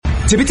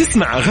تبي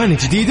تسمع أغاني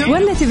جديدة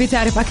ولا تبي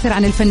تعرف أكثر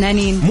عن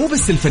الفنانين؟ مو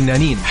بس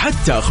الفنانين،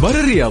 حتى أخبار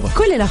الرياضة،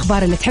 كل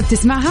الأخبار اللي تحب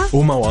تسمعها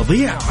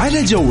ومواضيع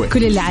على جوك.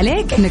 كل اللي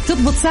عليك إنك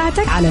تضبط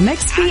ساعتك على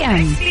ميكس بي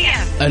ام.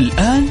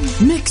 الآن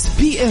ميكس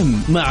بي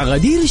ام مع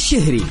غدير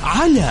الشهري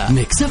على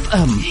ميكس اف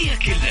ام. هي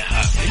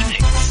كلها في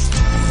الميكس.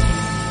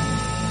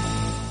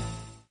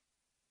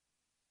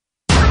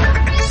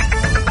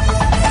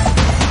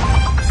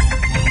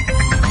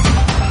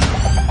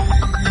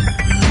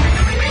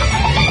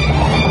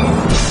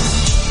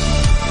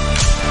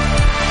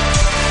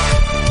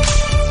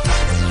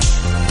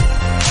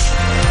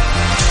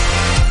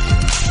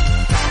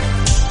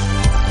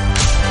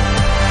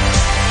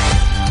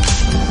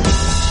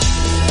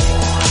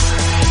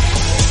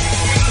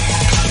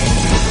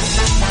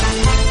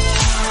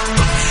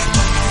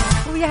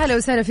 أهلا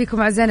وسهلا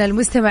فيكم أعزائنا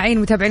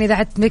المستمعين متابعين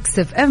إذاعة ميكس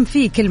اف ام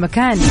في كل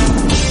مكان.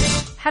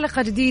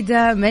 حلقة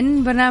جديدة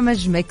من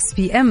برنامج ميكس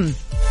بي ام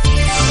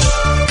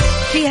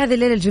في هذه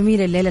الليلة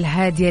الجميلة، الليلة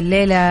الهادية،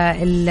 الليلة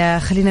اللي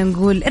خلينا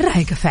نقول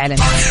الرايقة فعلا،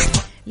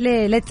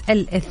 ليلة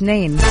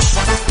الاثنين.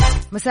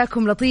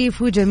 مساكم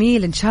لطيف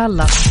وجميل إن شاء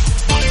الله.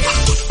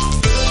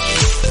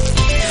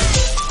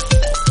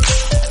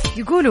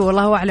 يقولوا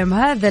والله أعلم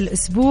هذا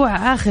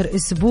الأسبوع آخر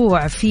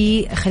أسبوع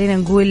في خلينا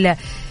نقول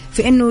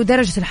في إنه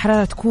درجة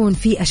الحرارة تكون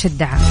في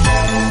أشدها.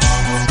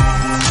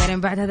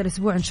 يعني بعد هذا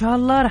الأسبوع إن شاء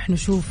الله راح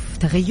نشوف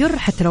تغير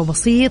حتى لو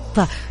بسيط،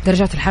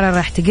 درجات الحرارة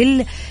راح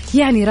تقل،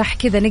 يعني راح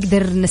كذا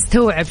نقدر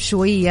نستوعب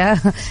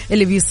شوية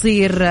اللي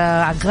بيصير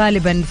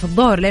غالبا في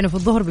الظهر، لأنه في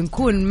الظهر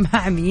بنكون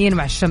معميين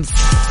مع الشمس.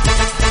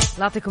 الله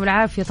يعطيكم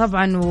العافية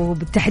طبعا،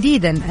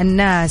 وبالتحديدا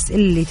الناس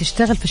اللي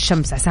تشتغل في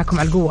الشمس عساكم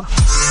على القوة.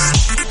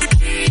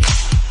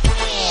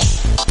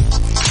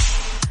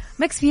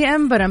 ميكس بي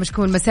ام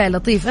برنامجكم المساء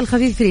اللطيف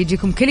الخفيف اللي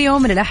يجيكم كل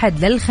يوم من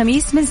الأحد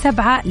للخميس من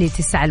 7 ل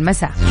 9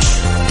 المساء.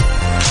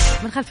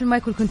 من خلف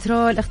المايك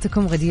والكنترول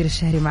أختكم غدير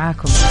الشهري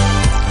معاكم.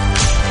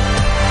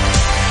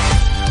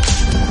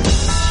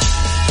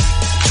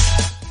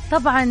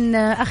 طبعا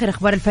آخر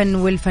أخبار الفن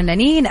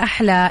والفنانين،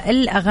 أحلى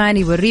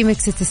الأغاني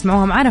والريمكس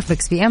تسمعوها معنا في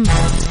ميكس بي ام.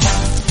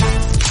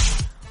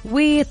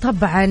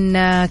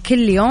 وطبعا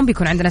كل يوم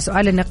بيكون عندنا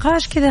سؤال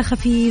النقاش كذا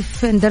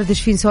خفيف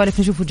ندردش فيه، نسولف،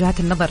 نشوف وجهات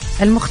النظر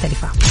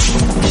المختلفة.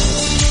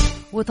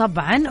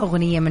 وطبعا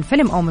أغنية من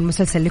فيلم أو من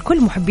مسلسل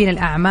لكل محبين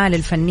الأعمال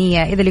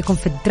الفنية، إذا لكم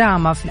في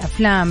الدراما، في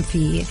الأفلام،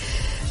 في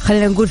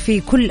خلينا نقول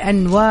في كل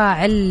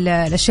أنواع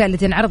الأشياء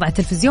التي تنعرض على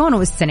التلفزيون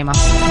والسينما.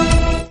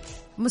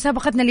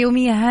 مسابقتنا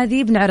اليومية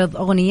هذه بنعرض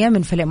أغنية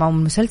من فيلم أو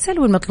من مسلسل،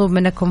 والمطلوب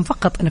منكم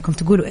فقط أنكم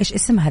تقولوا إيش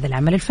اسم هذا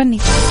العمل الفني.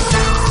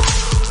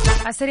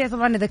 على السريع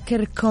طبعا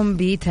نذكركم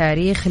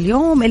بتاريخ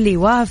اليوم اللي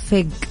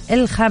يوافق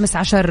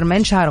 15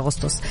 من شهر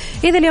أغسطس.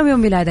 إذا اليوم يوم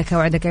ميلادك أو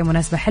عندك أي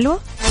مناسبة حلوة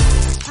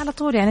على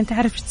طول يعني أنت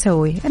عارف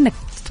تسوي إنك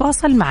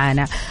تتواصل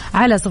معنا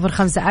على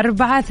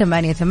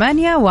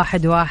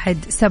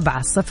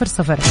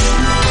 0548811700.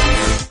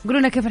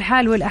 قولونا كيف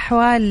الحال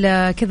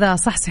والأحوال كذا،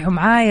 صحصحوا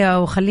معايا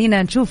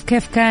وخلينا نشوف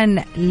كيف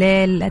كان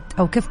ليلة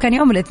أو كيف كان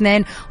يوم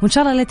الاثنين، وإن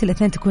شاء الله ليلة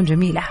الاثنين تكون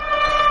جميلة.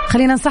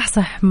 خلينا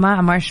نصحصح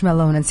مع مارشميلو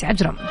ونانسي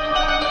عجرم.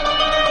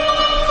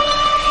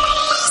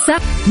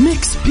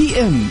 ميكس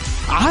بي ام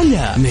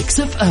على ميكس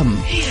اف ام.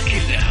 هي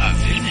كلها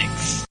في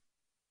الميكس.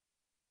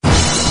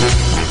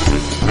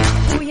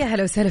 ويا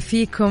هلا وسهلا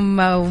فيكم،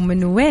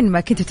 ومن وين ما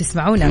كنتوا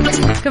تسمعونا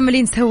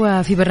مكملين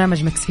سوا في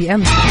برنامج ميكس بي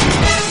ام.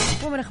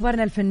 ومن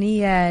أخبارنا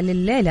الفنية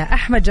لليلة،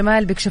 أحمد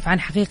جمال بيكشف عن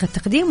حقيقة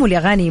تقديمه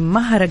لأغاني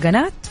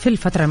مهرجانات في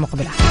الفترة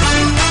المقبلة.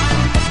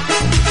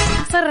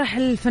 صرح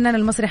الفنان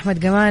المصري أحمد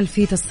جمال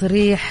في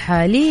تصريح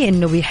لي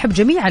أنه بيحب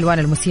جميع ألوان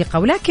الموسيقى،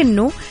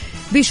 ولكنه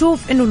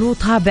بيشوف أنه له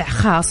طابع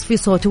خاص في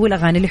صوته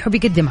والأغاني اللي يحب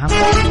يقدمها.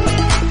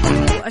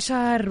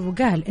 وأشار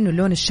وقال أنه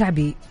اللون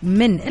الشعبي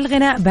من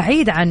الغناء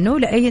بعيد عنه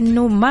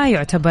لأنه ما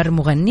يعتبر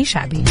مغني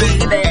شعبي.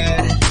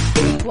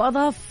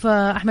 وأضاف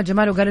أحمد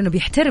جمال وقال أنه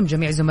بيحترم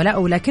جميع زملائه،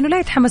 ولكنه لا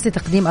يتحمس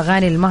لتقديم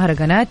أغاني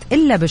المهرجانات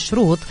إلا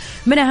بشروط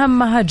من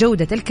أهمها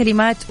جودة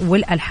الكلمات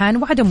والألحان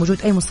وعدم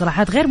وجود أي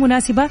مصطلحات غير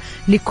مناسبة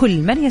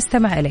لكل من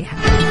يستمع إليها.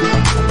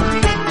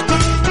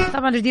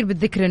 طبعا جدير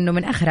بالذكر أنه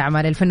من آخر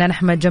أعمال الفنان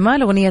أحمد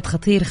جمال أغنية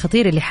خطير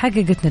خطير اللي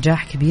حققت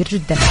نجاح كبير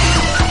جدا.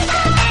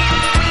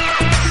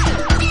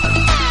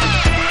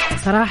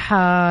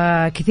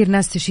 صراحة كثير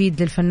ناس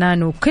تشيد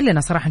للفنان،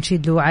 وكلنا صراحة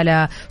نشيد له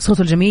على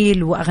صوته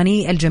الجميل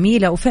وأغانيه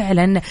الجميلة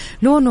وفعلا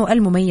لونه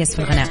المميز في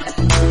الغناء.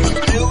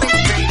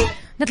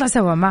 نطلع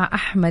سوا مع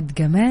أحمد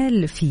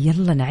جمال في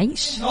يلا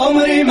نعيش.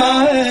 عمري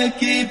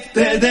معاك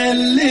ابتدى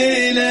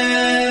الليلة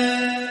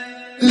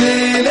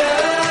ليلة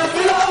في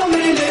العمر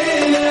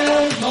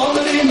ليلة،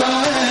 عمري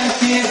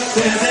معاك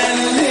ابتدى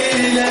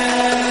الليلة.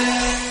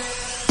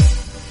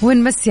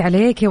 ونمسي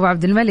عليك يا أبو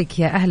عبد الملك،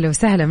 يا أهلا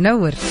وسهلا،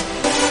 منور.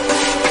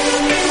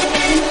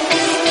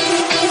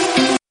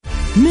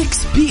 ميكس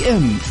بي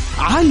ام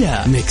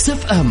على ميكس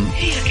اف ام.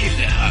 هي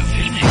كلها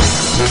في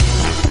الميكس.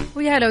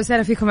 ويا هلا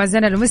وسهلا فيكم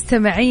أعزائنا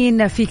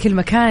المستمعين في كل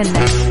مكان،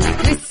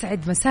 يسعد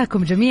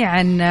مساكم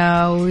جميعا،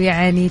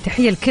 ويعني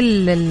تحية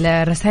لكل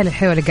الرسائل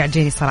الحلوة اللي قاعد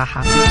جيني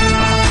صراحة.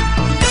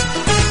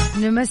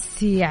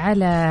 نمسي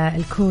على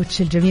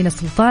الكوتش الجميلة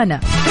سلطانة،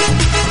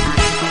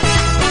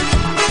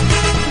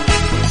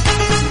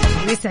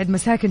 يسعد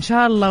مساك إن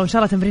شاء الله، وإن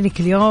شاء الله تمرينك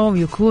اليوم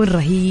يكون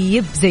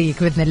رهيب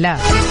زيك بإذن الله.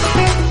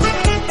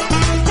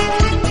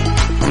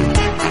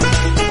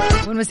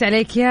 ونمسي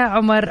عليك يا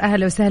عمر،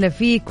 أهلا وسهلا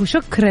فيك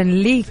وشكرا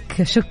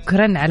ليك،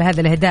 شكرا على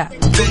هذا الهداء.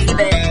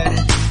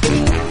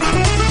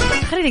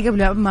 خليني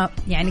قبل ما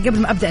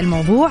أبدأ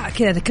الموضوع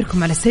كذا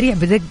أذكركم على السريع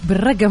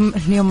بالرقم.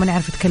 اليوم ما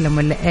نعرف نتكلم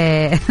ولا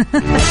إيه؟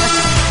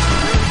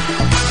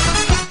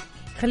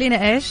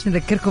 خلينا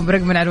نذكركم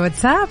برقمنا على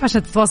الواتساب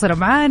عشان تتواصلوا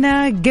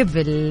معنا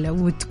قبل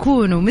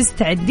وتكونوا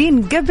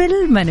مستعدين قبل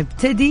ما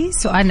نبتدي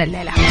سؤالنا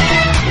الليلة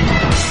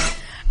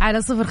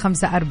على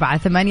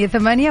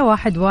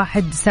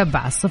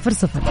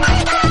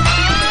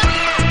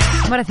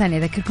 0548811700. مرة ثانية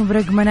أذكركم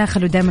برقمنا،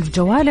 خلوا دائما في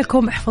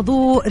جوالكم،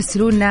 احفظوه،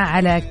 ارسلوا لنا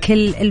على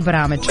كل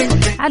البرامج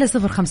على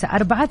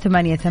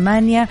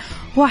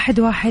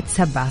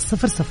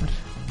 0548811700.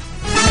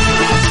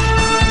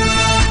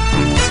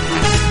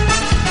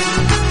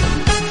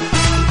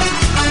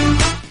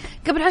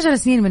 قبل 10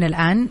 سنين من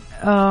الآن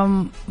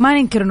ما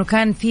ننكر أنه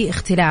كان في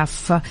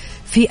اختلاف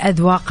في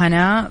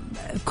أذواقنا،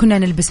 كنا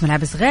نلبس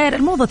ملابس غير،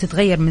 الموضة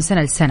تتغير من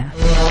سنة لسنة،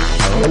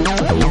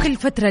 وكل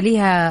فترة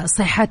ليها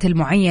صيحات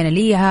المعينة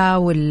ليها،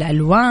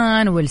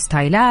 والألوان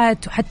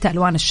والستايلات، وحتى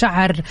ألوان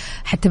الشعر،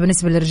 حتى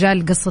بالنسبة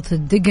للرجال قصة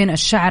الدقن،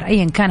 الشعر،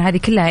 أيا كان، هذه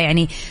كلها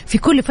يعني في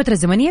كل فترة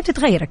زمنية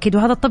بتتغير أكيد،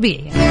 وهذا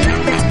الطبيعي يعني.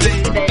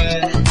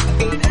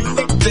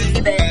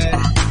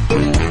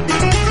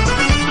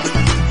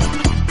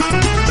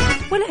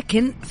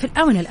 لكن في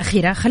الآونة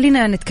الأخيرة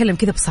خلينا نتكلم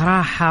كذا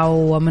بصراحة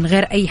ومن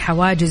غير أي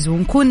حواجز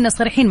ونكون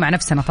صريحين مع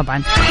نفسنا.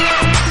 طبعا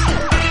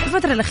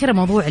الفترة الأخيرة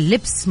موضوع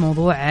اللبس،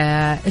 موضوع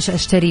إيش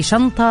أشتري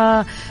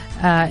شنطة،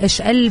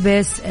 إيش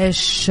ألبس،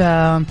 إيش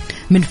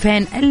من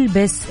فين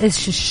ألبس،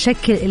 إيش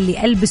الشكل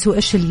اللي ألبسه،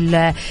 إيش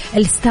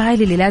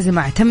الستايل اللي لازم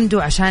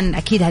أعتمده، عشان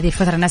أكيد هذه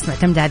الفترة الناس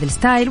معتمدة هذا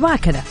الستايل،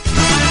 وهكذا.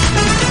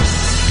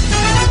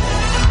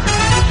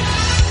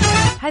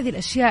 هذه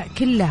الأشياء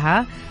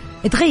كلها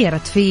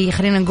اتغيرت في،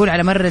 خلينا نقول،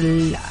 على مر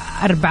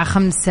 4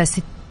 5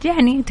 6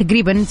 يعني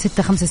تقريبا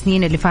 6-5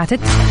 سنين اللي فاتت،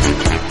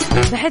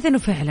 بحيث انه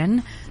فعلا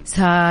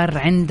صار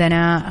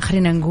عندنا،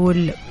 خلينا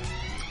نقول،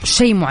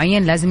 شيء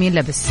معين لازم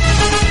ينلبس.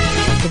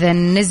 اذا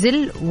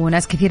نزل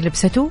وناس كثير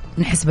لبسته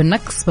نحس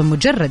بالنقص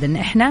بمجرد ان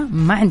احنا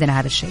ما عندنا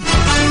هذا الشيء.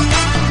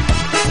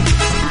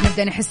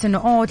 نبدأ نحس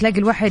انه تلاقي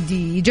الواحد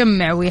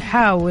يجمع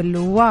ويحاول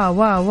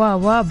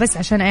بس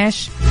عشان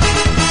ايش؟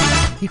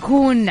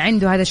 يكون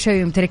عنده هذا الشيء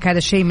ويمتلك هذا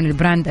الشيء من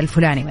البراند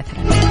الفلاني مثلا.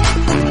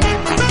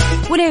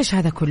 وليش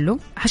هذا كله؟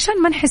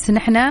 عشان ما نحس ان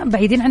احنا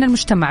بعيدين عن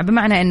المجتمع،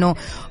 بمعنى انه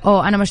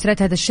انا ما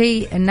اشتريت هذا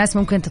الشيء، الناس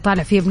ممكن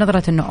تطالع فيه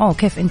بنظرة انه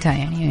كيف انت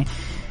يعني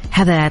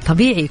هذا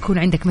طبيعي يكون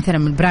عندك مثلا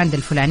من البراند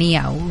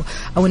الفلانية،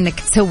 او انك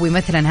تسوي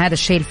مثلا هذا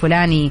الشيء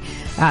الفلاني،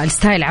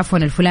 الستايل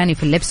الفلاني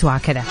في اللبس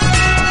وهكذا.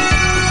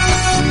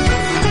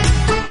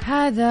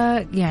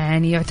 هذا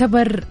يعني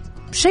يعتبر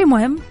شيء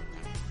مهم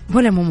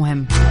ولا مو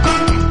مهم؟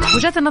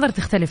 وجهات النظر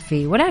تختلف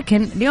فيه،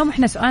 ولكن اليوم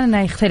احنا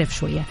سؤالنا يختلف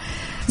شوية.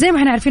 زي ما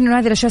احنا عارفين انه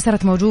هذه الاشياء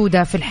صارت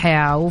موجودة في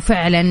الحياة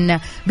وفعلا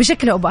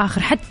بشكل او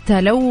باخر،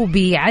 حتى لو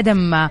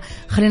بعدم،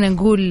 خلينا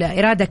نقول،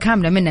 إرادة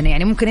كاملة مننا.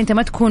 يعني ممكن انت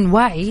ما تكون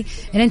واعي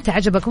ان انت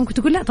عجبك، ممكن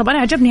تقول لا طب انا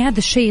عجبني هذا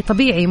الشيء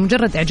طبيعي،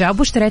 مجرد اعجاب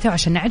واشتريته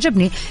عشان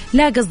عجبني،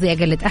 لا قصدي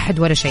اقلد احد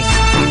ولا شيء.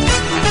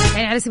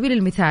 يعني على سبيل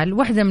المثال،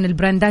 واحدة من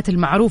البراندات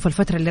المعروفة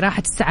الفترة اللي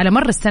راحت، على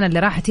مر السنة اللي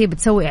راحت، هي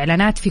بتسوي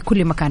إعلانات في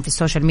كل مكان في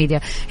السوشيال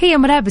ميديا. هي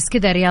ملابس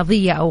كذا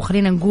رياضية، أو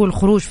خلينا نقول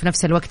خروج في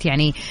نفس الوقت،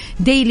 يعني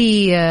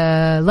ديلي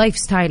لايف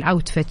ستايل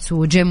أوتفيتس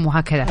وجيم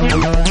وهكذا.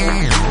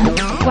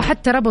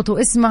 وحتى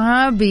ربطوا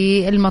اسمها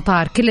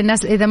بالمطار، كل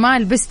الناس إذا ما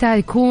لبستها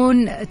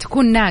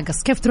تكون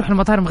ناقص، كيف تروح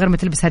المطار من غير ما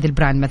تلبس هذه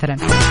البراند مثلا.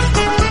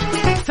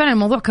 فعلا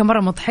الموضوع كان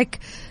مرة مضحك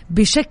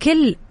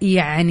بشكل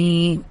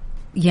يعني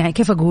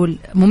كيف أقول،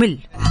 ممل.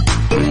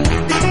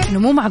 إنه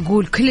مو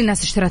معقول كل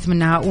الناس اشترت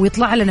منها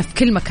ويطلع لنا في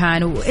كل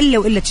مكان،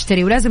 وإلا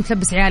تشتري، ولازم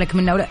تلبس عيالك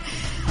منها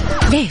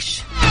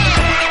ليش؟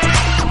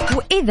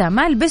 وإذا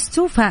ما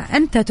لبسته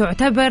فأنت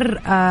تعتبر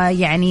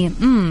يعني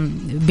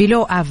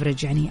below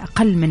average، يعني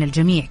أقل من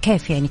الجميع.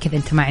 كيف يعني كذا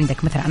أنت ما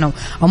عندك مثلا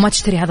أو ما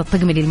تشتري هذا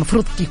الطقم اللي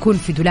المفروض يكون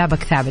في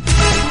دولابك ثابت،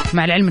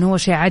 مع العلم إنه هو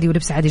شيء عادي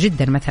ولبس عادي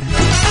جدا مثلا.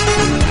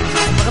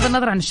 بغض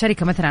النظر عن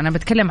الشركة مثلا، أنا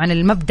بتكلم عن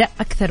المبدأ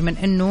أكثر من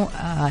إنه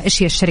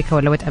إيش هي الشركة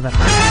ولا whatever.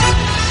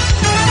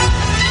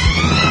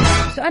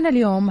 سؤالنا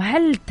اليوم،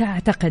 هل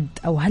تعتقد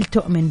أو هل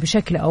تؤمن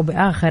بشكل أو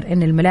بآخر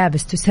أن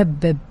الملابس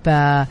تسبب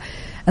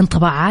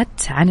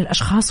انطباعات عن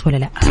الأشخاص ولا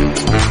لا؟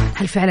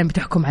 هل فعلا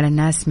بتحكم على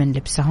الناس من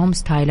لبسهم،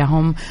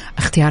 ستايلهم،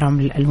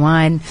 اختيارهم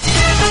للألوان؟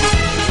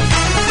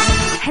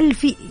 هل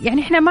في،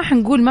 يعني احنا ما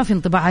حنقول ما في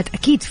انطباعات،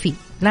 أكيد في،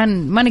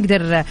 لأن ما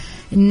نقدر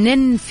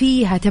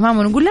ننفيها تماما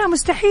ونقول لا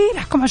مستحيل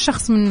أحكم على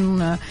الشخص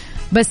من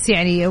بس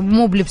يعني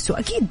مو بلبسه،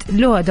 أكيد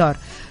له دور.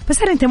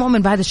 بس هل أنت مؤمن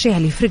بهذا الشيء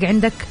اللي يفرق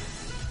عندك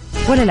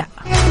ولا لا؟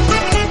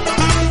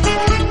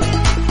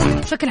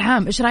 بشكل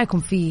عام إيش رأيكم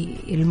في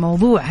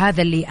الموضوع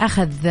هذا اللي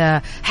أخذ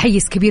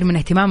حيز كبير من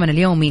اهتمامنا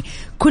اليومي؟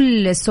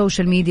 كل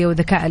السوشيال ميديا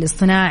والذكاء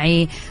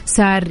الاصطناعي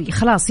صار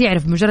خلاص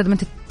يعرف بمجرد ما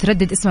أنت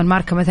تردد اسم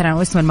الماركة مثلا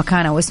أو اسم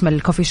المكان أو اسم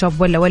الكوفي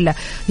شوب ولا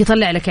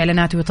يطلع لك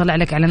إعلانات ويطلع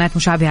لك إعلانات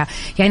مشابهة.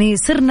 يعني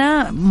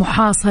صرنا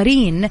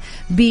محاصرين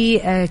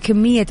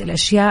بكمية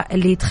الأشياء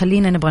اللي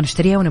تخلينا نبغى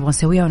نشتريها ونبغى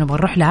نسويها ونبغى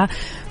نروح لها.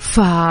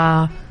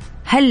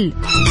 فهل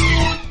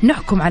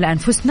نحكم على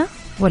أنفسنا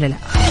ولا لا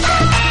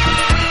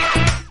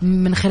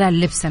من خلال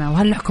لبسنا؟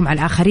 وهل نحكم على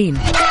الآخرين؟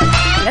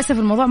 للأسف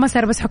الموضوع ما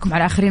صار بس حكم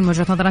على الآخرين من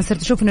وجهة نظر. أنا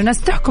صرت أشوف إنه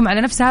الناس تحكم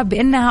على نفسها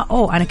بأنها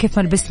أنا كيف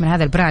ما لبست من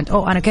هذا البراند،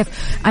 أنا كيف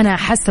أنا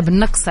حاسة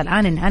بالنقص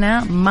الآن إن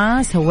أنا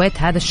ما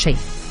سويت هذا الشيء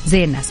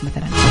زي الناس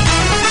مثلا.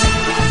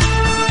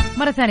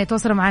 مرة ثانية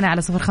تواصلوا معنا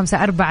على 0548811700.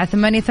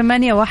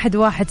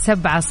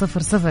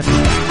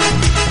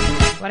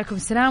 وعليكم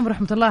السلام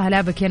ورحمة الله.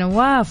 هلا بك يا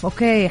نواف.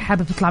 أوكي،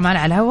 حابب تطلع معنا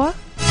على الهواء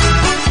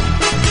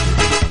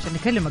عشان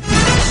نكلمك.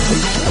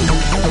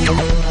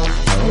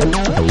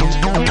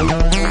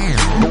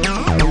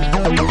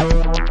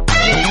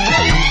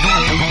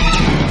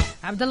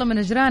 عبد الله من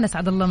نجران،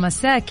 اسعد الله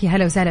مساك،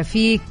 هلا وسهلا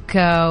فيك،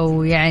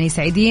 ويعني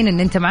سعيدين ان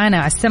انت معنا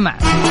على السمع.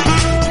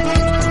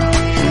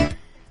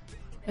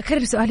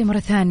 اكرر سؤالي مرة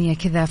ثانية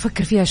كذا،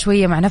 فكر فيها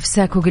شوية مع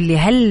نفسك وقل لي،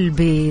 هل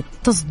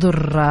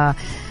بتصدر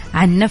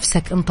عن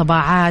نفسك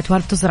انطباعات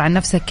وهل بتصدر عن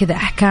نفسك كذا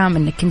أحكام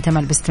إنك أنت ما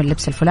لبست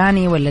اللبس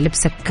الفلاني، ولا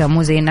لبسك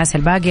مو زي الناس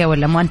الباقية،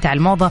 ولا ما أنت على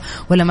الموضة،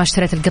 ولا ما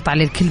اشتريت القطعة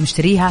اللي الكل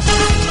مشتريها؟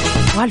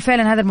 وهل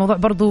فعلا هذا الموضوع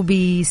برضو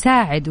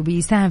بيساعد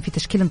وبيساهم في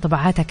تشكيل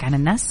انطباعاتك عن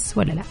الناس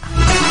ولا لا؟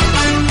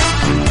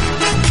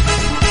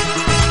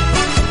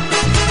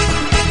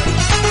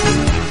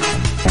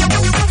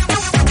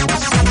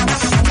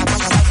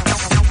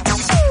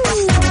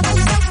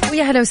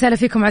 أهلا وسهلا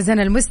فيكم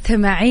أعزائنا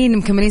المستمعين،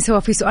 مكملين سوا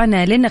في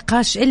سؤالنا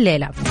للنقاش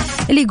الليلة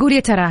اللي يقول: يا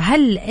ترى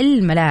هل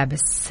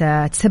الملابس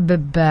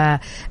تسبب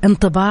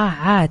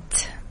انطباعات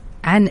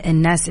عن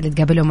الناس اللي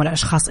تقابلهم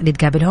والأشخاص اللي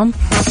تقابلهم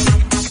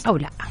أو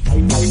لا؟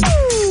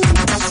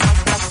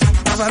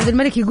 أبو عبد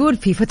الملك يقول: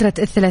 في فترة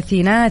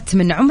الثلاثينات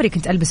من عمري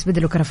كنت ألبس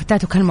بدل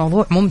وكرافتات، وكان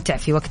الموضوع ممتع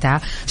في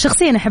وقتها.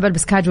 شخصيا أحب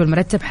ألبس كاجوال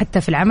مرتب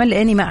حتى في العمل،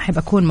 لأني ما أحب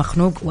أكون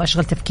مخنوق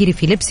وأشغل تفكيري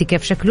في لبسي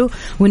كيف شكله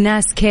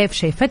والناس كيف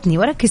شايفتني،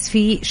 وركز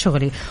في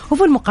شغلي.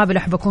 وفي المقابل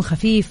أحب أكون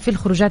خفيف في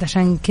الخروجات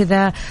عشان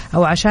كذا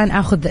أو عشان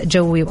أخذ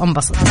جوي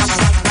وأنبسط.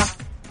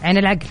 عين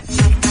العقل.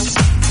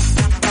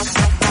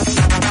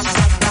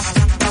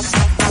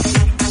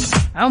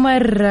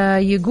 عمر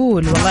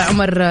يقول: والله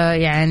عمر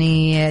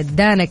يعني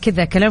دانا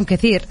كذا كلام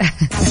كثير.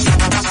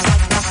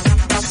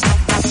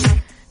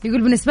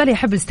 يقول: بالنسبة لي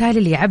أحب الستايل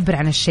اللي يعبر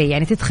عن الشيء،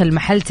 يعني تدخل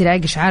محل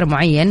تلاقي شعار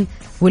معين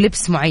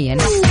ولبس معين.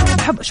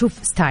 أحب أشوف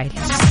ستايل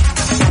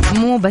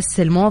مو بس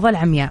الموضة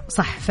العمياء.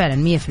 صح فعلا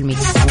 100%.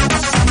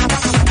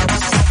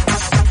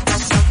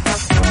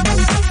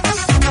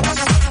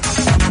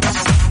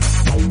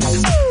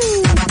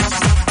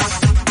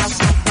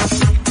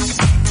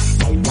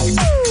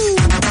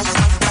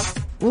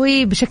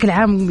 وبشكل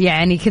عام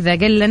يعني كذا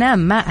قال لنا: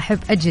 ما أحب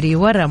أجري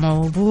ورا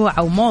موضوع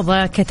أو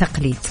موضة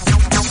كتقليد.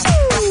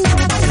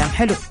 كلام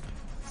حلو.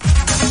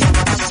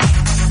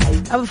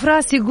 أبو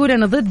فراس يقول: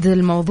 أنا ضد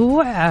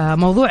الموضوع،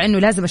 موضوع أنه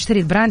لازم أشتري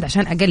البراند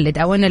عشان أقلد،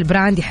 أو أن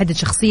البراند يحدد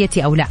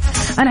شخصيتي أو لا.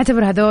 أنا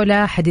أعتبر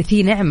هذولا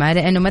حديثي نعمة،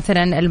 لأنه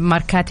مثلا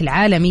الماركات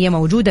العالمية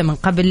موجودة من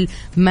قبل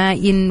ما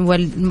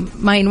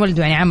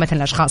ينولدوا يعني عامة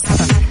الأشخاص.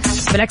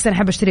 بالعكس أنا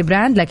أحب أشتري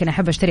براند، لكن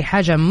أحب أشتري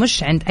حاجة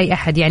مش عند أي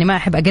أحد. يعني ما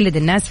أحب أقلد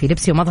الناس في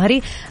لبسي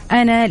ومظهري،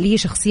 أنا لي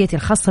شخصيتي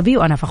الخاصة بي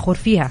وأنا فخور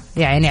فيها.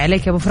 يعني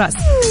عليك يا أبو فراس.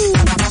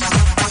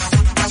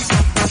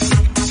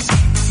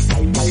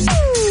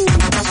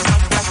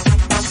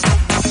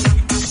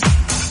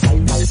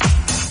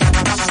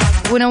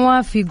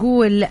 ونواف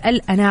يقول: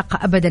 الأناقة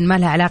أبدا ما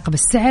لها علاقة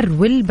بالسعر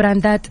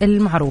والبراندات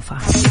المعروفة.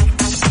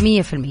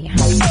 100%.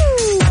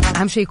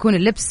 أهم شيء يكون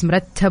اللبس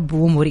مرتب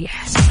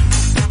ومريح.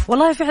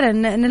 والله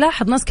فعلا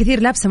نلاحظ ناس كثير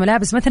لابسه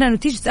ملابس مثلا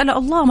وتيجي تسأله: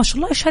 الله ما شاء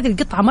الله ايش هذه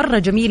القطعه مره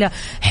جميله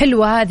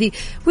حلوه هذه،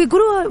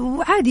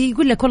 ويقولوا عادي،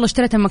 يقول لك والله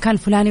اشتريتها من مكان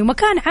فلاني،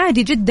 ومكان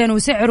عادي جدا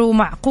وسعره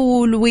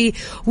معقول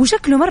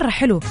وشكله مره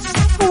حلو.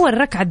 هو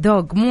الركعه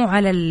الذوق مو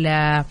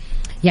على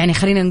يعني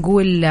خلينا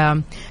نقول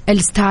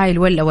الستايل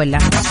ولا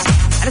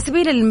على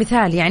سبيل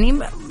المثال. يعني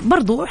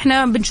برضو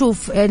احنا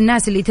بنشوف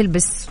الناس اللي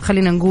تلبس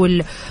خلينا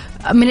نقول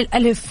من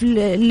الألف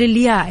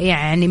للياء،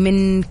 يعني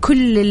من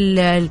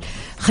كل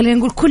خلينا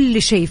نقول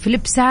كل شيء في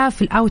لبسها،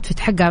 في الأوتفيت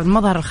حقها،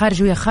 المظهر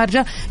الخارجي وهي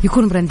خارجة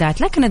يكون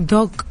براندات، لكن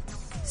الذوق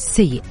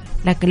سيء،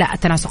 لكن لا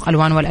تناسق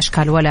ألوان ولا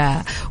أشكال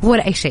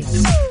ولا أي شيء.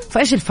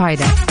 فإيش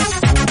الفائدة؟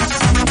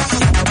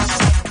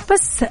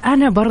 بس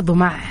أنا برضو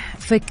مع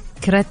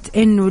فكرة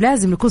إنه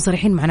لازم نكون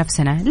صريحين مع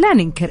نفسنا، لا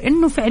ننكر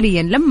إنه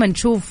فعليا لما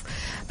نشوف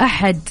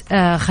أحد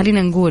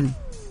خلينا نقول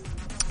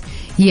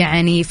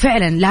يعني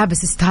فعلا لابس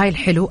ستايل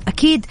حلو،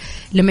 أكيد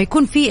لما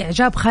يكون في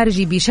إعجاب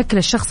خارجي بشكل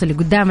الشخص اللي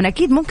قدامنا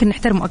أكيد ممكن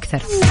نحترمه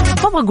أكثر.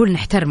 ما أبغى أقول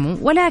نحترمه،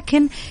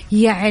 ولكن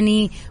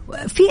يعني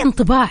في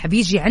انطباع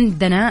بيجي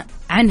عندنا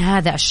عن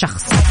هذا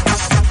الشخص.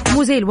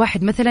 مو زي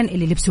الواحد مثلا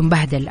اللي لبسه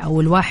مبهدل،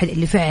 أو الواحد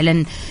اللي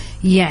فعلا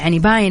يعني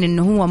باين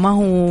إنه هو ما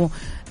هو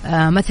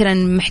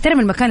مثلا محترم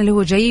المكان اللي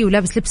هو جاي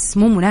ولابس لبس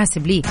مو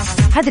مناسب ليه.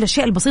 هذه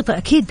الأشياء البسيطة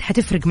أكيد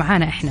حتفرق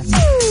معانا إحنا.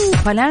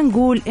 فلا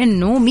نقول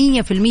إنه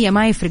 100%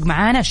 ما يفرق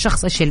معانا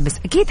الشخص إيش يلبس،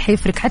 أكيد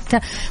حيفرق. حتى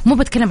مو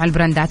بتكلم على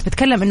البراندات،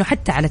 بتكلم إنه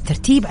حتى على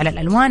الترتيب، على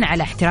الألوان،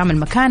 على احترام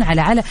المكان،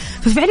 على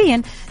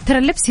ففعليا ترى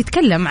اللبس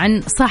يتكلم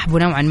عن صاحبه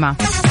نوعا ما.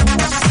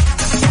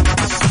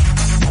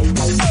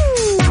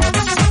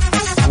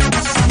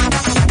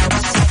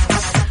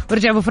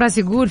 ورجع أبو فراس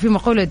يقول في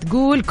مقولة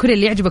تقول كل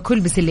اللي يعجبك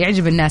والبس اللي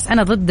يعجب الناس.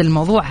 أنا ضد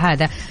الموضوع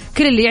هذا،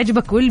 كل اللي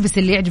يعجبك والبس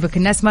اللي يعجبك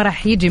الناس، ما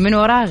راح يجي من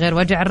وراه غير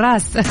وجع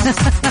الراس.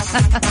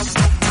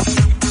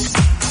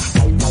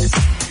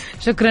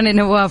 شكرا يا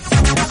نواف.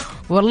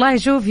 والله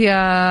شوف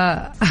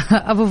يا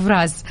أبو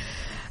فراس،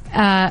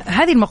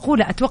 هذه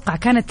المقولة أتوقع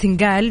كانت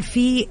تنقال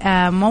في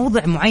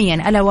موضع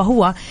معين، ألا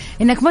وهو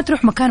إنك ما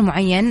تروح مكان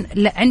معين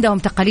عندهم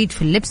تقاليد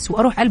في اللبس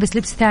وأروح ألبس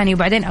لبس ثاني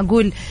وبعدين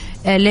أقول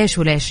ليش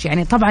وليش.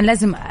 يعني طبعا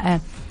لازم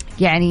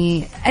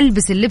يعني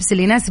ألبس اللبس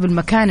اللي يناسب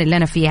المكان اللي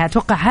أنا فيها.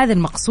 أتوقع هذا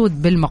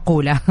المقصود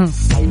بالمقولة.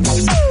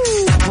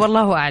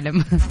 والله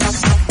أعلم.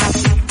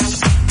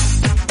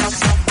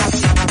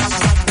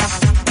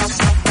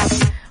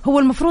 هو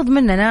المفروض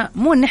مننا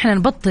مو ان احنا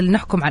نبطل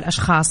نحكم على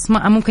الاشخاص،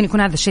 ما ممكن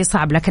يكون هذا الشيء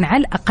صعب، لكن على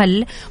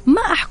الاقل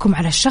ما احكم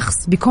على الشخص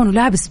بيكون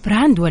لابس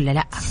براند ولا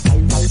لا.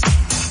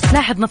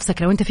 لاحظ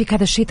نفسك لو انت فيك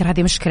هذا الشيء، ترى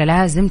هذه مشكلة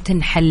لازم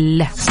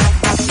تنحل.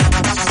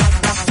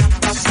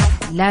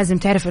 لازم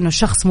تعرف انه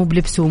الشخص مو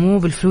بلبسه ومو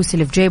بالفلوس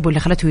اللي في جيبه اللي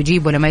خلته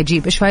يجيب ولا ما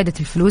يجيب. ايش فائدة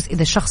الفلوس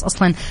اذا الشخص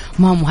اصلا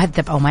ما هو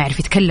مهذب او ما يعرف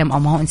يتكلم او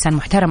ما هو انسان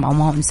محترم او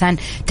ما هو انسان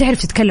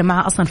تعرف تتكلم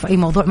معه اصلا في اي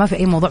موضوع، ما في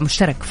اي موضوع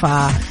مشترك.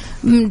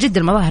 فجد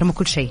المظاهر مو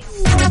كل شيء.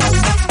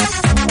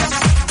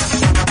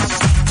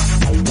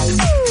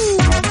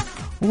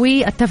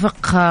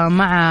 واتفق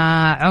مع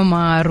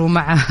عمر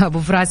ومع ابو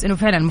فراس انه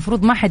فعلا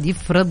المفروض ما حد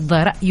يفرض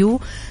رايه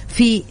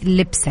في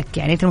لبسك.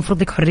 يعني انت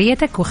المفروض لك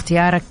حريتك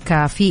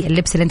واختيارك في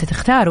اللبس اللي انت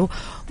تختاره،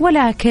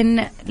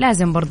 ولكن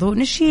لازم برضو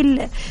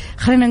نشيل،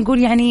 خلينا نقول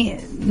يعني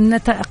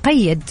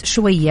نتقيد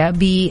شوية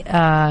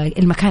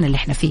بالمكان اللي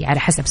احنا فيه، على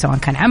حسب سواء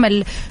كان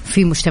عمل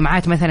في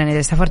مجتمعات مثلا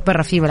إذا سافرت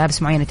برا فيه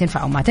ملابس معينة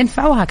تنفع أو ما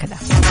تنفع وهكذا.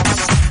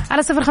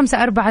 على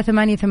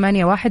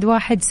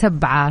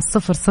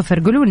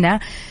 0548811700 قولوا لنا،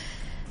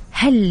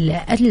 هل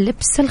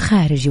اللبس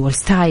الخارجي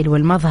والستايل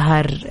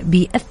والمظهر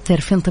بيأثر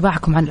في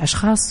انطباعكم عن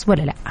الأشخاص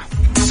ولا لا؟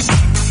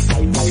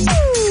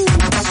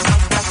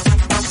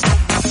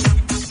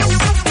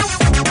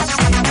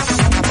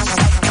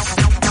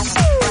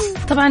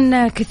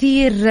 طبعا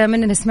كثير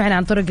مننا سمعنا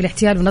عن طرق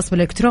الاحتيال والنصب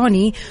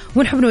الإلكتروني،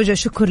 ونحب نوجه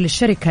شكر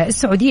للشركة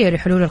السعودية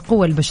لحلول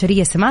القوى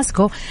البشرية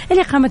سماسكو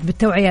اللي قامت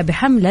بالتوعية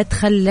بحملة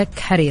خلك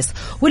حريص،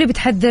 واللي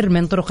بتحذر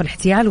من طرق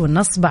الاحتيال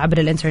والنصب عبر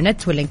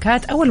الانترنت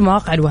واللينكات أو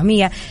المواقع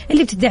الوهمية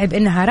اللي بتدعي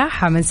بأنها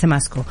راحة من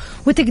سماسكو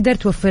وتقدر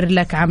توفر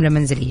لك عملة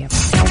منزلية،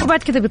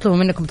 وبعد كده بيطلبوا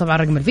منكم طبعا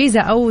رقم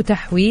الفيزا أو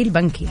تحويل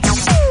بنكي.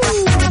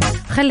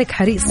 خلك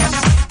حريص.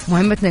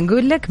 مهمتنا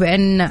نقول لك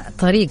بأن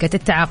طريقة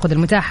التعاقد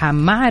المتاحة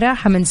مع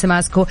راحة من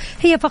سماسكو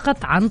هي فقط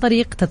عن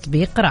طريق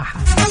تطبيق راحة.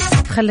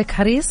 خلك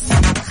حريص،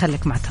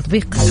 خلك مع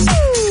التطبيق.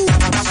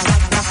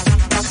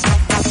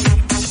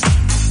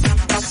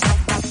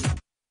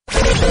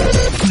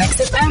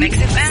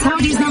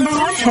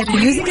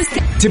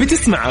 تبي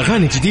تسمع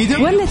أغاني جديدة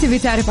ولا تبي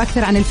تعرف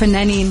أكثر عن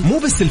الفنانين؟ مو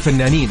بس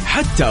الفنانين،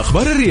 حتى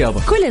أخبار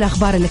الرياضة، كل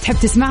الأخبار اللي تحب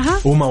تسمعها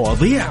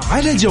ومواضيع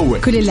على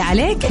جوك. كل اللي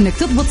عليك إنك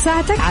تضبط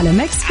ساعتك على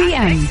ميكس بي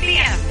ام.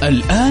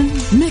 الآن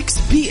ميكس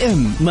بي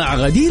ام مع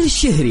غدير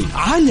الشهري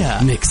على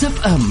ميكس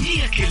اف ام.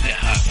 هي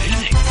كلها في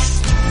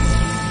الميكس.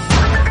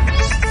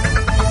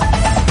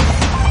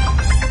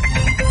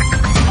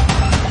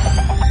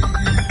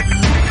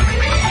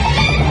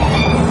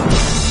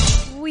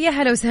 يا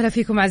هلا وسهلا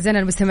فيكم أعزائنا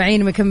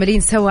المستمعين،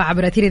 مكملين سوا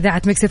عبر أثير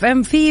إذاعة ميكس اف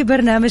ام في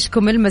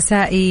برنامجكم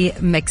المسائي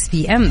ميكس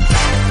بي ام.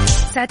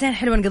 ساعتين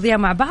حلوة نقضيها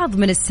مع بعض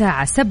من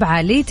الساعة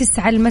 7 ل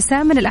 9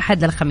 المساء من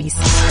الأحد للخميس.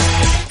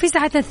 في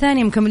ساعتنا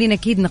الثانية مكملين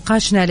أكيد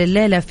نقاشنا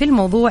لليلة في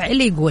الموضوع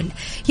اللي يقول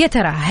يا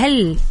ترى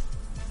هل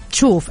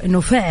تشوف أنه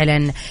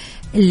فعلا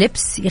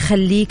اللبس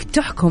يخليك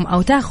تحكم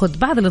أو تاخذ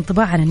بعض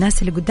الانطباع عن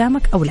الناس اللي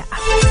قدامك أو لا؟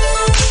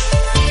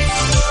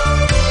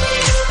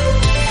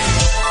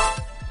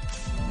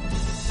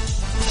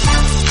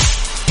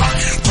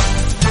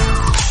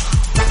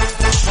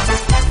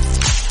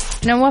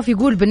 نواف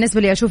يقول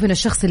بالنسبة لي أشوف أن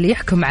الشخص اللي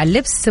يحكم على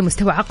اللبس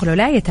مستوى عقله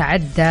لا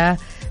يتعدى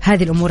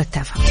هذه الأمور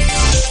التافهة.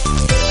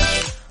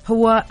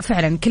 هو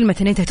فعلا كلمة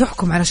أن أنت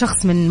تحكم على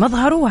شخص من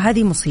مظهره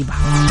وهذه مصيبة.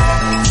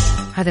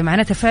 هذا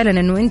معناته فعلا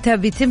أنه أنت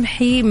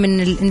بتمحي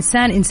من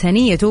الإنسان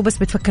إنسانيته بس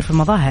بتفكر في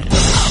المظاهر،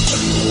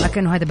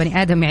 لكنه هذا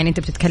بني آدم يعني أنت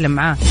بتتكلم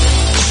معاه.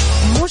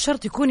 مو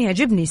شرط يكون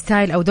يعجبني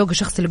ستايل أو ذوق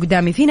الشخص اللي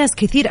قدامي. في ناس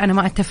كثير أنا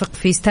ما أتفق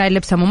في ستايل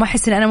لبسهم وما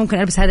أحس إن أنا ممكن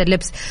ألبس هذا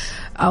اللبس،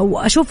 أو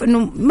أشوف إنه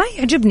ما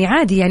يعجبني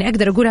عادي، يعني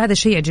أقدر أقول هذا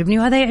الشيء يعجبني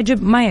وهذا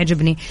ما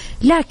يعجبني،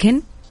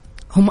 لكن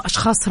هم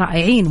أشخاص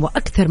رائعين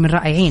وأكثر من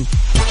رائعين.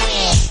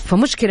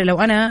 فمشكلة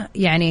لو أنا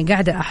يعني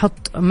قاعدة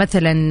أحط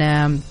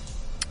مثلا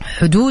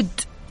حدود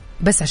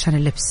بس عشان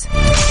اللبس.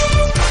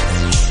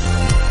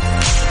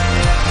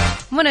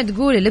 منى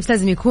تقول اللبس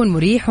لازم يكون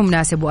مريح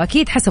ومناسب،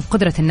 وأكيد حسب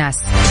قدرة الناس،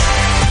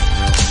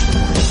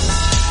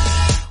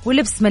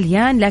 واللبس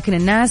مليان لكن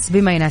الناس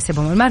بما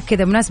يناسبهم، الماركة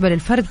إذا مناسبة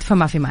للفرد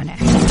فما في مانع.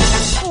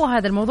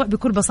 وهذا الموضوع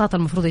بكل بساطة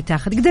المفروض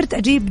يتاخذ، قدرت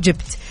أجيب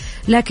جبت،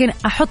 لكن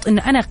أحط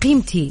إنه أنا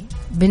قيمتي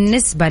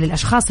بالنسبة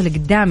للأشخاص اللي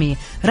قدامي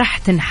راح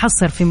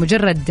تنحصر في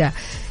مجرد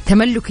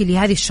تملكي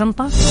لهذه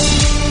الشنطة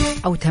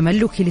أو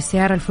تملكي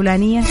للسيارة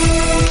الفلانية.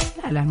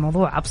 لا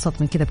الموضوع أبسط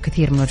من كذا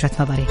بكثير من وجهة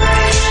نظري.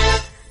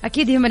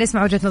 أكيد يهمنا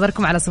نسمع وجهة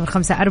نظركم على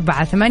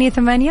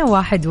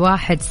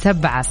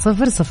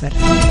 0548811700.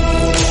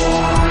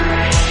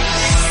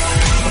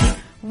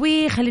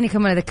 وخليني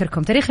كمان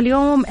أذكركم تاريخ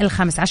اليوم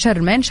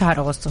 15 من شهر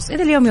أغسطس.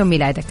 إذا اليوم يوم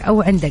ميلادك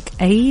أو عندك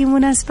أي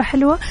مناسبة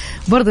حلوة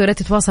برضو ياريت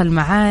تتواصل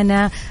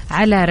معانا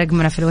على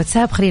رقمنا في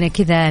الواتساب، خلينا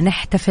كذا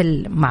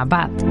نحتفل مع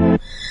بعض.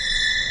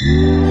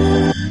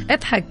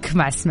 اضحك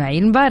مع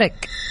إسماعيل مبارك.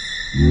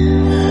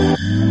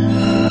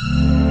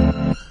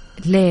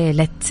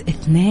 ليلة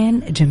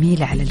اثنين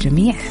جميلة على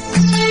الجميع.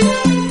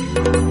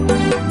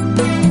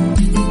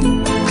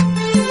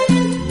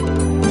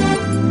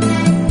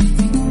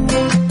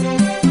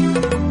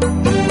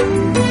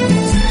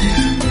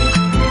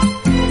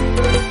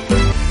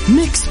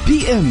 ميكس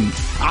بي ام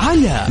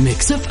على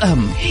ميكس اف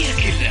ام، هي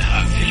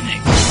كلها في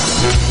الميكس.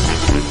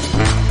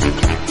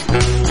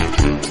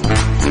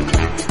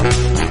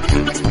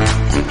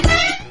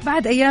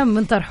 بعد أيام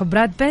من طرح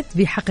براد بيت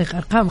بيحقق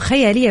أرقام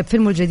خيالية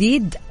بفيلمه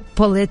الجديد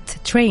بوليت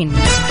ترين.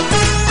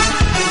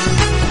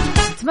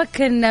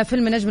 تمكن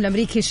فيلم النجم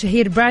الأمريكي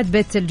الشهير براد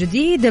بيت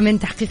الجديد من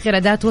تحقيق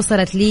إيرادات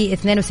وصلت ل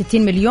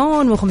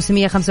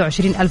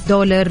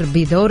 62,525,000 $،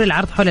 بدور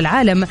العرض حول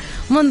العالم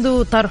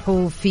منذ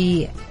طرحه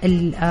في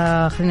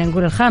خلينا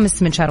نقول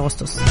 5 من شهر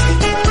أغسطس،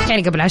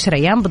 يعني قبل 10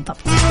 أيام بالضبط.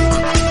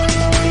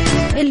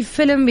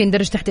 الفيلم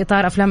بيندرج تحت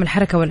إطار أفلام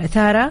الحركة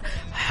والإثارة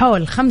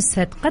حول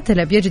 5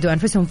 قتلة بيجدوا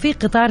أنفسهم في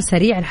قطار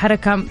سريع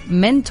الحركة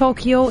من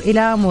طوكيو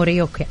إلى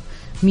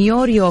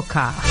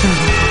ميوريوكا.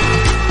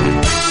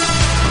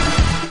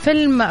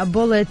 فيلم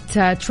بوليت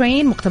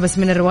ترين مقتبس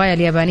من الرواية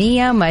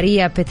اليابانية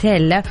ماريا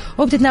بيتيلا،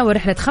 وبتتناول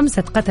رحلة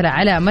 5 قتلة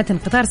على متن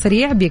قطار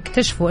سريع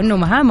بيكتشفوا أنه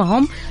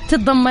مهامهم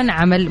تتضمن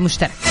عمل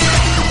مشترك.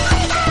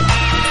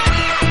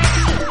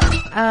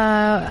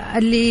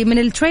 اللي من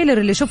التريلر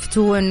اللي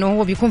شفته أنه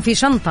هو بيكون في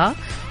شنطة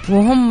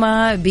وهم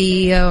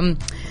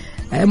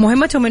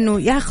مهمتهم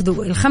انه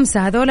ياخذوا ال5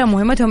 هذولا،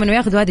 مهمتهم انه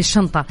ياخذوا هذه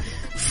الشنطة.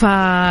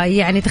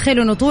 فيعني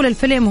تخيلوا انه طول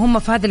الفيلم هم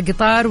في هذا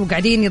القطار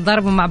وقاعدين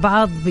يتضاربوا مع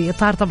بعض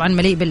بإطار طبعا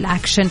مليء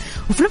بالاكشن،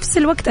 وفي نفس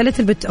الوقت a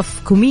little bit of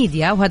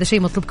كوميديا، وهذا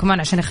شيء مطلوب كمان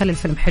عشان يخلي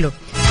الفيلم حلو،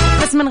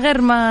 بس من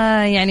غير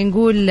ما يعني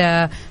نقول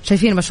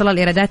شايفين ما شاء الله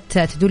الإيرادات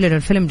تدل انه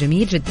الفيلم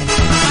جميل جدا.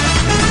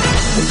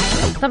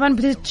 طبعا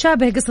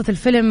بتتشابه قصة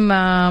الفيلم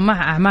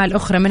مع أعمال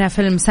أخرى، منها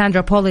فيلم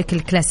ساندرا بوليك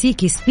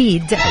الكلاسيكي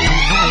سبيد،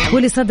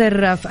 واللي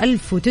صدر في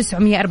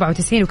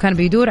 1994 وكان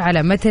بيدور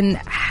على متن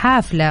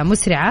حافلة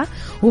مسرعة،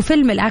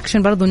 وفيلم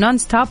الأكشن برضو نون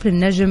ستوب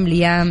للنجم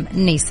ليام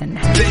نيسن.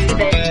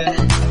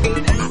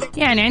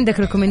 يعني عندك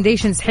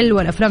ريكومنديشنز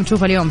حلوة الأفلام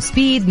تشوفها اليوم،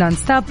 سبيد، نون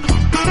ستوب،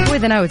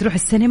 وإذا ناوي تروح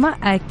السينما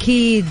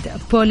أكيد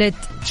بوليت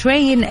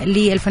ترين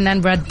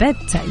للفنان براد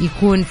بيت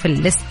يكون في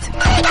الليست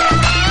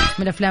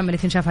من الأفلام اللي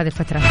تنشاف هذه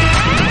الفترة.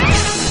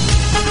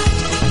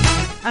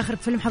 آخر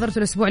فيلم حضرته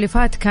الأسبوع اللي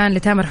فات كان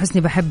لتامر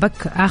حسني بحبك،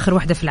 آخر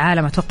وحدة في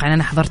العالم أتوقع أن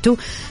أنا حضرته،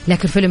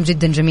 لكن فيلم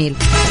جدا جميل.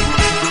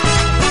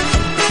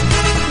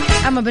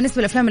 أما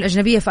بالنسبة للأفلام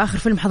الأجنبية فآخر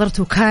فيلم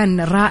حضرته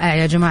كان رائع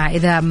يا جماعة،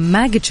 إذا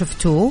ما قد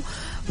شفتوه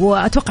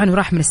وأتوقع أنه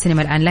راح من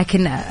السينما الآن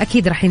لكن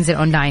أكيد راح ينزل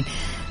أونلاين،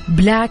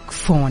 بلاك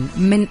فون،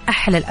 من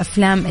أحلى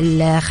الأفلام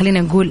اللي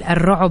خلينا نقول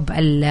الرعب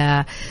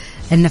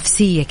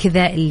النفسية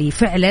كذا، اللي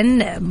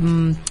فعلا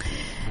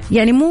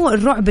يعني مو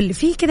الرعب اللي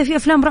فيه كذا، في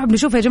أفلام رعب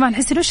نشوفها يا جماعة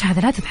نحس إيش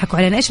هذا، لا تضحكوا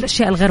علينا، إيش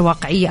الأشياء الغير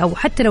واقعية، أو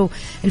حتى لو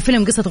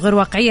الفيلم قصته غير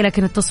واقعية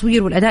لكن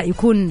التصوير والأداء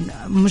يكون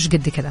مش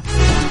قد كذا.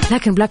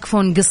 لكن بلاك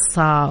فون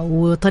قصة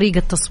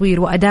وطريقة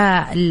تصوير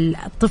وأداء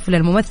الطفل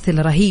الممثل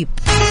رهيب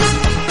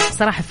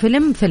صراحة،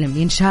 فيلم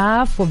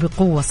ينشاف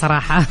وبقوة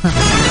صراحة.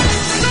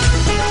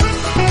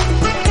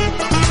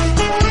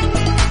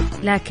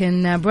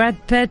 لكن براد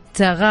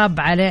بيت غاب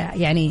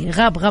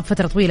غاب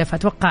فترة طويلة،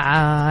 فأتوقع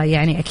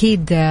يعني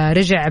أكيد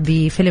رجع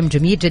بفيلم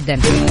جميل جدا.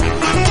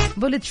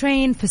 بوليت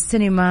ترين في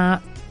السينما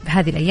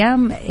بهذه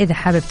الأيام، إذا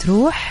حابب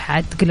تروح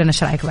عاد تقول لنا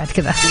ايش رأيك بعد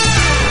كذا.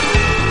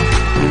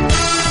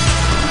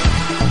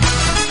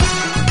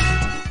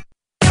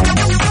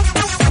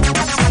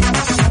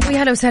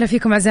 هلا وسهلا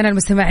فيكم أعزائنا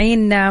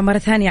المستمعين مرة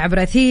ثانية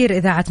عبر أثير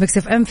إذاعة ميكس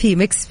اف ام في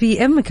ميكس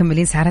بي ام،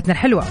 مكملين سهرتنا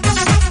الحلوة.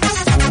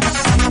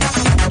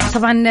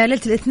 طبعا ليلة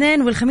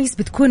الاثنين والخميس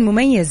بتكون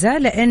مميزة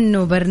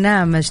لأنه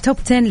برنامج توب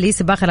 10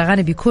 لسباق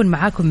الأغاني بيكون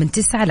معاكم من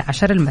 9 ل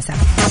 10 المساء.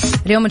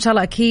 اليوم إن شاء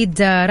الله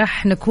أكيد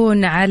راح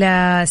نكون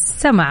على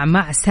سمع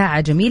مع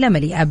ساعة جميلة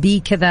مليئة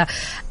بكذا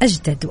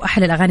أجدد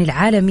وأحلى الأغاني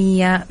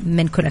العالمية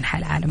من كل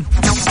أنحاء العالم.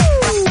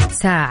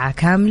 ساعة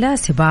كاملة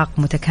سباق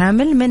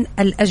متكامل من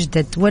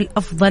الأجدد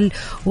والأفضل،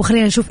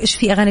 وخلينا نشوف إيش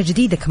في أغاني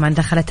جديدة كمان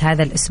دخلت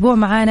هذا الأسبوع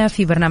معانا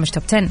في برنامج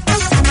توب 10.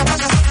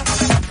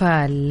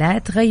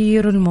 فلا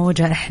تغيروا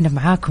الموجة، احنا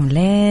معاكم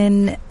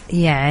لين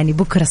يعني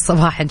بكرة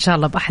الصباح إن شاء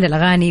الله بأحلى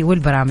الأغاني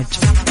والبرامج.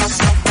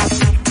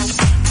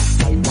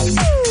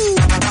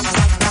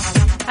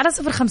 على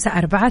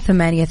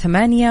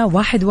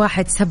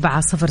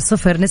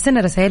 0548811700 نستنى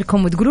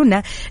رسائلكم وتقولوا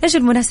لنا إيش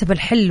المناسبة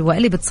الحلوة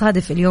اللي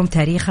بتصادف اليوم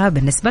تاريخها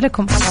بالنسبة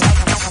لكم.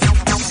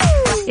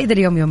 إذا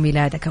اليوم يوم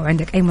ميلادك أو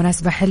عندك أي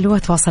مناسبة حلوة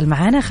تواصل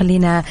معنا،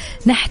 خلينا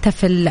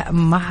نحتفل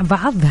مع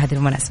بعض بهذه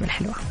المناسبة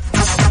الحلوة.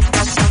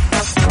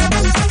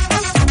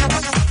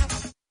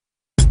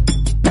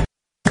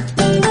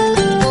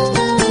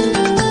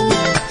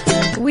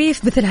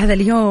 وفي مثل هذا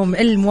اليوم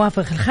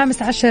الموافق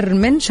 15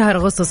 من شهر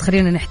أغسطس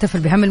خلينا نحتفل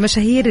بهم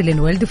المشاهير اللي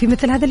انولدوا في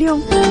مثل هذا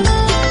اليوم.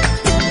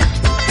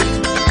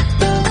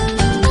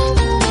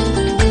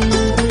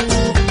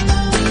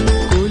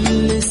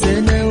 كل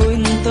سنة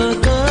وانت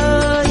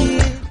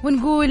طيب.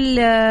 ونقول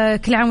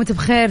كل عام وانت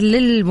بخير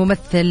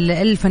للممثل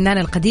الفنان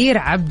القدير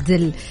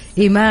عبد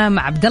الإمام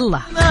عبد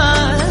الله،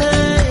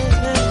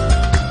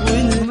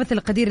 الممثل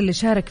القدير اللي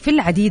شارك في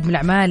العديد من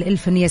الأعمال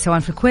الفنية سواء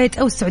في الكويت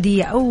أو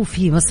السعودية أو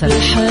في مصر.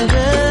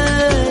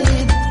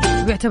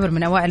 ويعتبر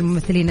من أوائل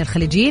الممثلين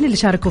الخليجيين اللي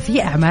شاركوا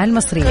في أعمال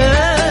مصرية.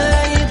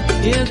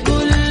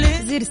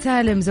 زير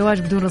سالم، زواج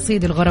بدون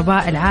رصيد،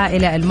 الغرباء،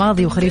 العائلة،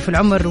 الماضي، وخريف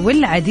العمر،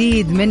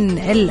 والعديد من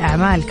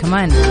الأعمال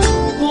كمان.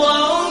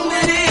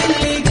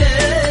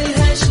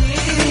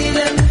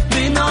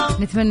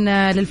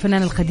 نتمنى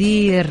للفنان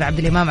القدير عبد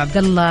الإمام عبد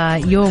الله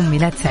يوم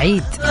ميلاد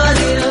سعيد.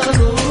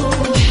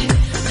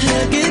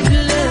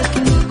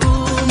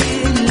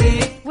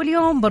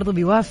 واليوم برضو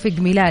بيوافق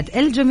ميلاد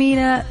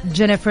الجميلة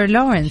جينيفر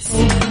لورنس،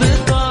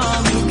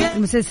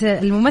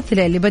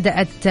 الممثلة اللي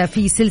بدأت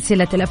في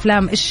سلسلة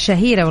الأفلام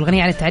الشهيرة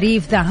والغنية عن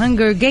التعريف The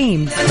Hunger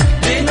Games،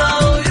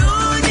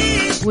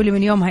 واللي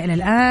من يومها إلى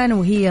الآن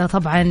وهي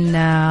طبعا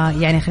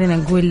يعني خلينا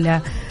نقول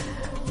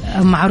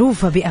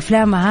معروفة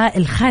بأفلامها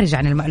الخارج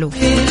عن المألوف.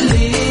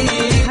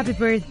 Happy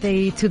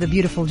birthday to the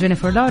beautiful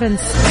Jennifer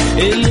Lawrence.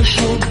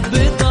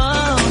 الحب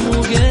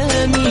طعمه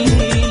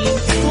جميل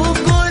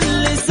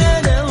وكل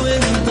سنة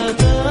وانت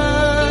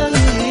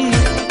طيب.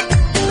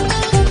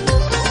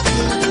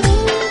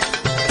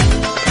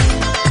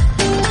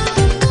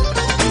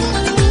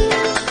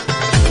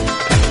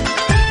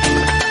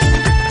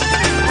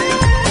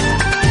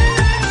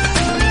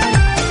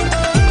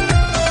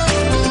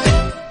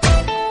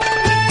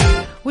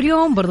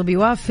 واليوم برضو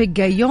بيوافق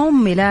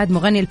يوم ميلاد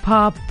مغني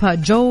البوب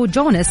جو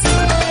جونس،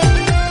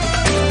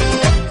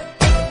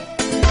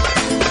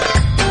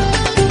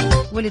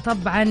 واللي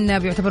طبعا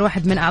بيعتبر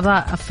واحد من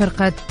أعضاء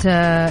فرقة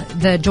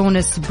The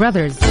Jonas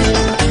Brothers.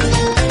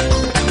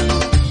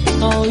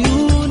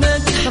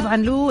 طبعا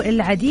له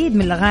العديد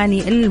من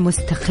الأغاني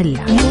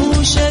المستقلة.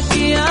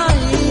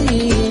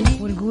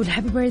 ونقول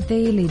هابي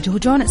بيرثداي لجو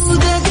جونس.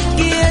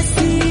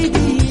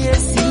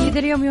 إذا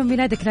اليوم يوم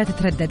ميلادك لا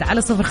تتردد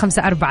على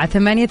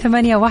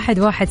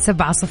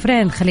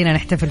 0548811700 خلينا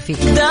نحتفل فيك.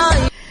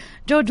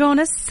 جو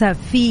جونس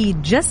في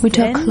Just in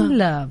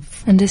Love.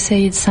 And they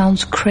say it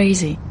sounds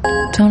crazy.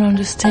 Don't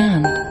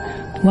understand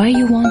why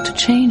you want to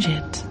change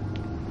it.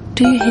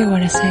 Do you hear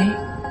what I say?